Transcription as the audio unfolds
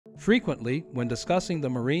Frequently, when discussing the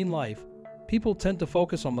marine life, people tend to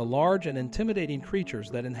focus on the large and intimidating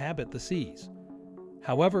creatures that inhabit the seas.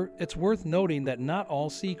 However, it's worth noting that not all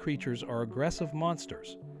sea creatures are aggressive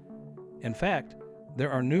monsters. In fact,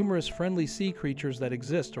 there are numerous friendly sea creatures that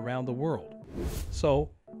exist around the world.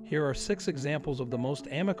 So, here are 6 examples of the most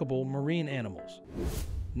amicable marine animals.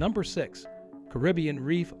 Number 6. Caribbean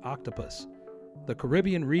Reef Octopus. The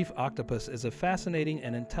Caribbean Reef Octopus is a fascinating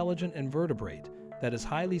and intelligent invertebrate that is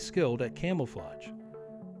highly skilled at camouflage.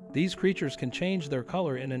 These creatures can change their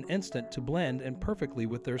color in an instant to blend in perfectly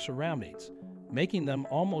with their surroundings, making them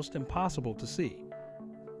almost impossible to see.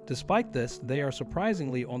 Despite this, they are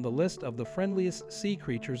surprisingly on the list of the friendliest sea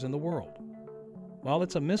creatures in the world. While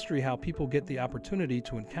it's a mystery how people get the opportunity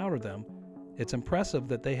to encounter them, it's impressive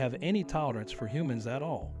that they have any tolerance for humans at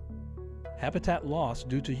all. Habitat loss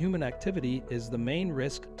due to human activity is the main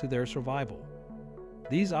risk to their survival.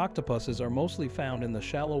 These octopuses are mostly found in the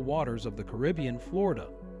shallow waters of the Caribbean, Florida,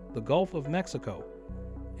 the Gulf of Mexico,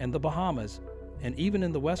 and the Bahamas, and even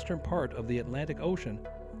in the western part of the Atlantic Ocean,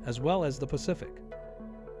 as well as the Pacific.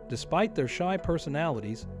 Despite their shy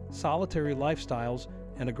personalities, solitary lifestyles,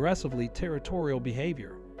 and aggressively territorial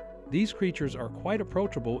behavior, these creatures are quite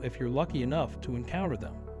approachable if you're lucky enough to encounter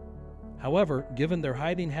them. However, given their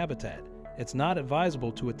hiding habitat, it's not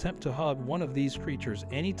advisable to attempt to hug one of these creatures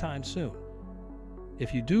anytime soon.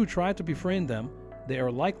 If you do try to befriend them, they are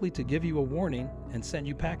likely to give you a warning and send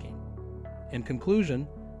you packing. In conclusion,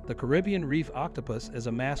 the Caribbean Reef Octopus is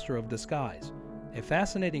a master of disguise, a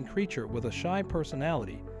fascinating creature with a shy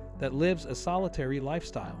personality that lives a solitary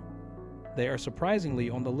lifestyle. They are surprisingly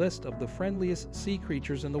on the list of the friendliest sea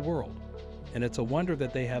creatures in the world, and it's a wonder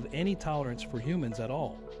that they have any tolerance for humans at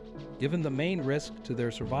all, given the main risk to their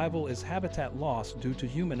survival is habitat loss due to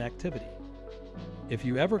human activity. If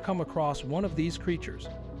you ever come across one of these creatures,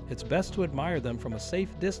 it's best to admire them from a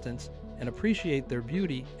safe distance and appreciate their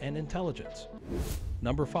beauty and intelligence.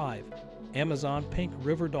 Number 5. Amazon Pink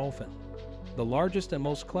River Dolphin. The largest and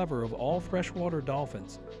most clever of all freshwater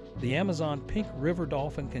dolphins, the Amazon Pink River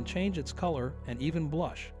Dolphin can change its color and even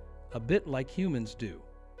blush, a bit like humans do.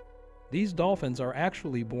 These dolphins are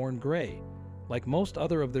actually born gray, like most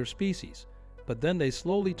other of their species, but then they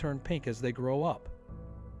slowly turn pink as they grow up.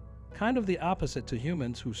 Kind of the opposite to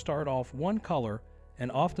humans who start off one color and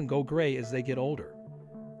often go gray as they get older.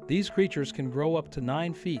 These creatures can grow up to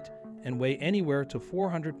 9 feet and weigh anywhere to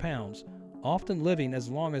 400 pounds, often living as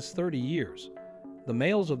long as 30 years. The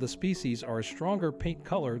males of the species are a stronger pink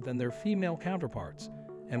color than their female counterparts,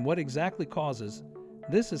 and what exactly causes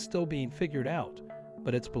this is still being figured out,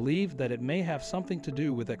 but it's believed that it may have something to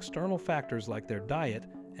do with external factors like their diet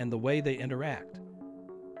and the way they interact.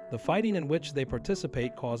 The fighting in which they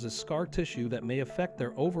participate causes scar tissue that may affect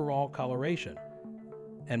their overall coloration.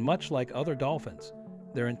 And much like other dolphins,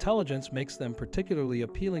 their intelligence makes them particularly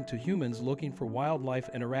appealing to humans looking for wildlife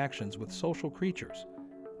interactions with social creatures.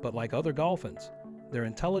 But like other dolphins, their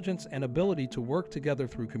intelligence and ability to work together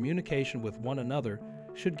through communication with one another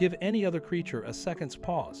should give any other creature a second's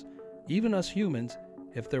pause, even us humans.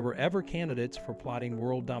 If there were ever candidates for plotting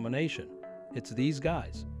world domination, it's these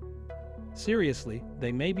guys. Seriously,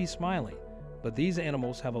 they may be smiling, but these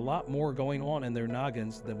animals have a lot more going on in their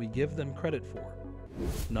noggins than we give them credit for.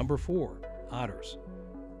 Number 4. Otters.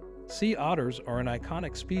 Sea otters are an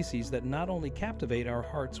iconic species that not only captivate our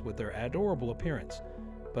hearts with their adorable appearance,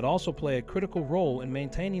 but also play a critical role in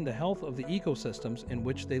maintaining the health of the ecosystems in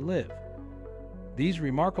which they live. These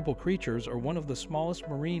remarkable creatures are one of the smallest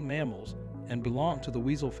marine mammals and belong to the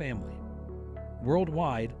weasel family.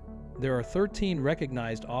 Worldwide, there are 13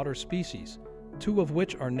 recognized otter species, 2 of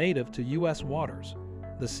which are native to U.S. waters,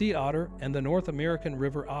 the sea otter and the North American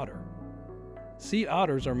river otter. Sea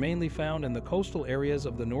otters are mainly found in the coastal areas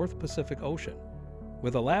of the North Pacific Ocean,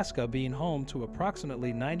 with Alaska being home to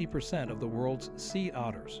approximately 90% of the world's sea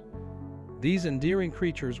otters. These endearing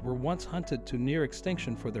creatures were once hunted to near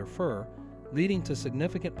extinction for their fur, leading to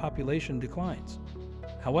significant population declines.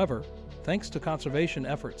 However, thanks to conservation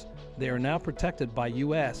efforts, they are now protected by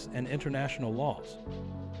U.S. and international laws.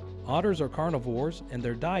 Otters are carnivores, and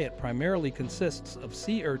their diet primarily consists of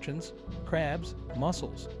sea urchins, crabs,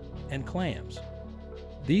 mussels, and clams.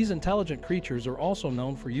 These intelligent creatures are also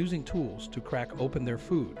known for using tools to crack open their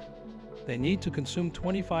food. They need to consume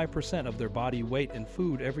 25% of their body weight in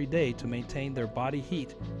food every day to maintain their body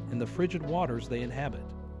heat in the frigid waters they inhabit.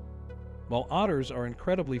 While otters are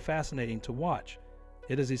incredibly fascinating to watch,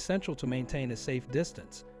 it is essential to maintain a safe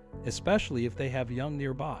distance, especially if they have young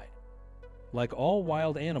nearby. Like all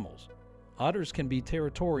wild animals, otters can be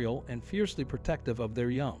territorial and fiercely protective of their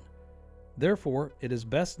young. Therefore, it is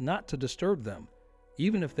best not to disturb them,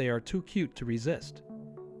 even if they are too cute to resist.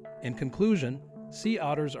 In conclusion, sea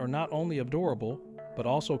otters are not only adorable, but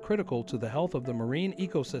also critical to the health of the marine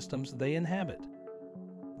ecosystems they inhabit.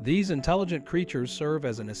 These intelligent creatures serve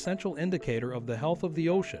as an essential indicator of the health of the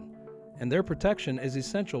ocean, and their protection is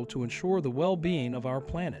essential to ensure the well-being of our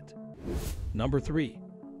planet. Number 3.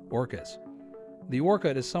 Orcas. The orca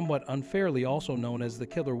is somewhat unfairly also known as the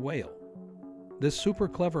killer whale. This super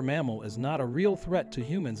clever mammal is not a real threat to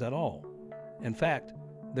humans at all. In fact,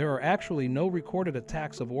 there are actually no recorded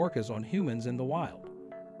attacks of orcas on humans in the wild.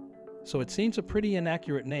 So it seems a pretty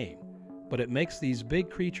inaccurate name, but it makes these big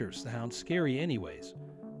creatures sound scary anyways.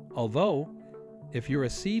 Although, if you're a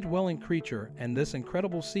sea-dwelling creature and this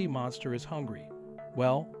incredible sea monster is hungry,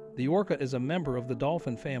 well, the orca is a member of the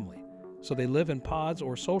dolphin family, so they live in pods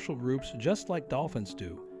or social groups just like dolphins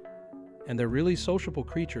do. And they're really sociable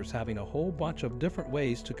creatures having a whole bunch of different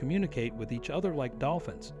ways to communicate with each other like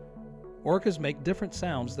dolphins. Orcas make different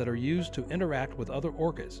sounds that are used to interact with other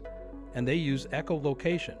orcas, and they use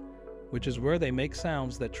echolocation, which is where they make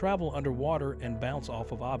sounds that travel underwater and bounce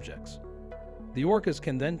off of objects. The orcas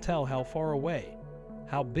can then tell how far away,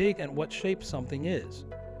 how big and what shape something is.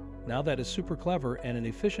 Now that is super clever and an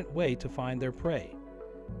efficient way to find their prey.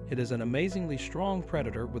 It is an amazingly strong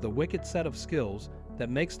predator with a wicked set of skills that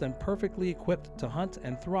makes them perfectly equipped to hunt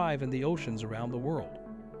and thrive in the oceans around the world.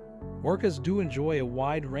 Orcas do enjoy a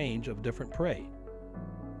wide range of different prey.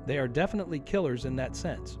 They are definitely killers in that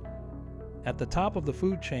sense. At the top of the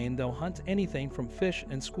food chain, they'll hunt anything from fish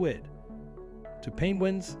and squid to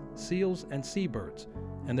penguins, seals, and seabirds,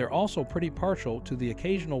 and they're also pretty partial to the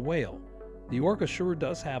occasional whale. The orca sure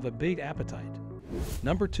does have a big appetite.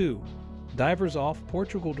 Number 2. Divers off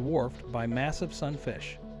Portugal dwarfed by massive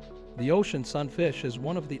sunfish. The ocean sunfish is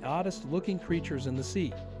one of the oddest looking creatures in the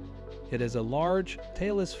sea. It is a large,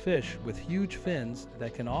 tailless fish with huge fins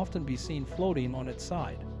that can often be seen floating on its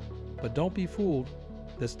side. But don't be fooled,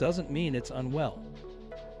 this doesn't mean it's unwell.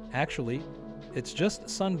 Actually, it's just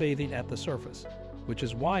sunbathing at the surface, which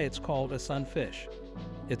is why it's called a sunfish.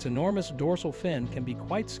 Its enormous dorsal fin can be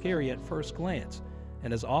quite scary at first glance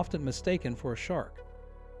and is often mistaken for a shark.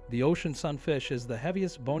 The ocean sunfish is the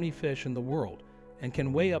heaviest bony fish in the world and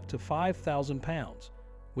can weigh up to 5,000 pounds,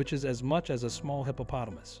 which is as much as a small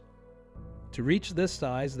hippopotamus. To reach this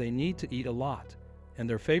size, they need to eat a lot, and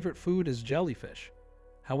their favorite food is jellyfish.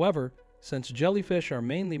 However, since jellyfish are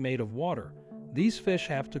mainly made of water, these fish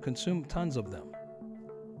have to consume tons of them.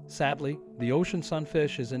 Sadly, the ocean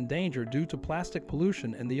sunfish is in danger due to plastic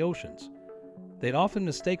pollution in the oceans. They'd often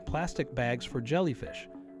mistake plastic bags for jellyfish,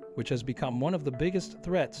 which has become one of the biggest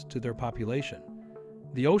threats to their population.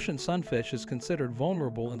 The ocean sunfish is considered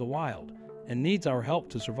vulnerable in the wild and needs our help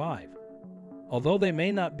to survive. Although they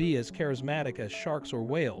may not be as charismatic as sharks or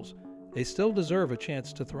whales, they still deserve a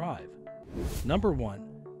chance to thrive. Number 1.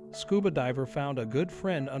 Scuba diver found a good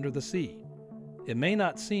friend under the sea. It may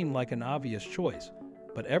not seem like an obvious choice,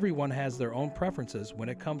 but everyone has their own preferences when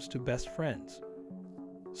it comes to best friends.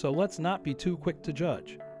 So let's not be too quick to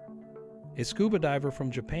judge. A scuba diver from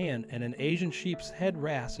Japan and an Asian sheep's head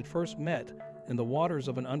wrasse had first met in the waters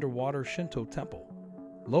of an underwater Shinto temple,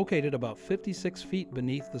 located about 56 feet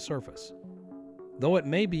beneath the surface. Though it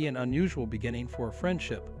may be an unusual beginning for a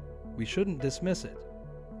friendship, we shouldn't dismiss it.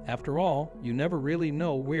 After all, you never really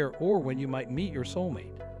know where or when you might meet your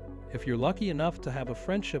soulmate. If you're lucky enough to have a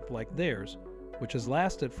friendship like theirs, which has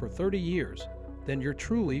lasted for 30 years, then you're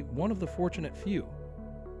truly one of the fortunate few.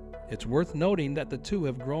 It's worth noting that the two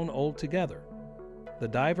have grown old together. The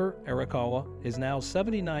diver, Arakawa, is now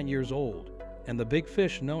 79 years old, and the big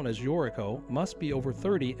fish known as Yoriko must be over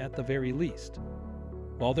 30 at the very least.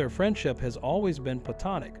 While their friendship has always been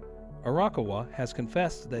platonic, Arakawa has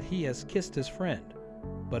confessed that he has kissed his friend.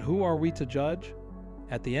 But who are we to judge?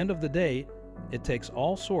 At the end of the day, it takes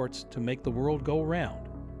all sorts to make the world go round.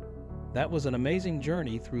 That was an amazing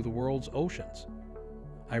journey through the world's oceans.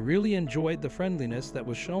 I really enjoyed the friendliness that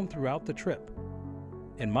was shown throughout the trip.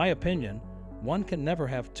 In my opinion, one can never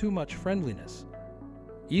have too much friendliness,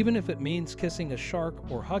 even if it means kissing a shark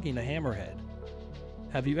or hugging a hammerhead.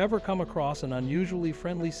 Have you ever come across an unusually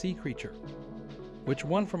friendly sea creature? Which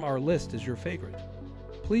one from our list is your favorite?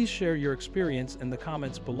 Please share your experience in the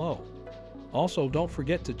comments below. Also, don't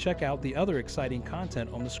forget to check out the other exciting content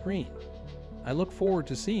on the screen. I look forward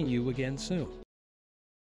to seeing you again soon.